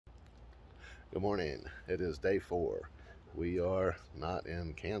Good morning. It is day 4. We are not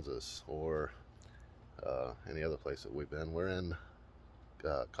in Kansas or any other place that we've been. We're in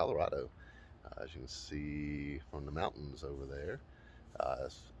Colorado. As you can see from the mountains over there,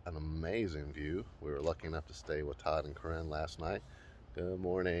 it's an amazing view. We were lucky enough to stay with Todd and Corinne last night. Good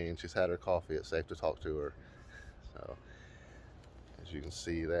morning. She's had her coffee. It's safe to talk to her. So, as you can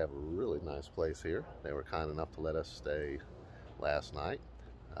see, they have a really nice place here. They were kind enough to let us stay last night.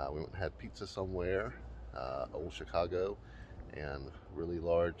 We went and had pizza somewhere, Old Chicago, and really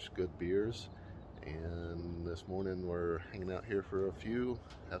large, good beers. And this morning we're hanging out here for a few,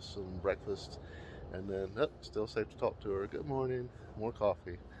 have some breakfast, and then still safe to talk to her. Good morning. More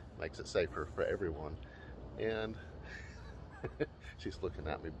coffee makes it safer for everyone. And she's looking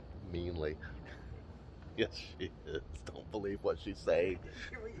at me meanly. Yes, she is. Don't believe what she's saying. I didn't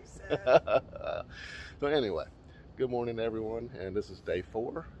hear what you said. So anyway, good morning everyone, and this is day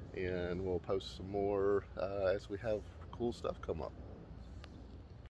 4, and we'll post some more as we have cool stuff come up.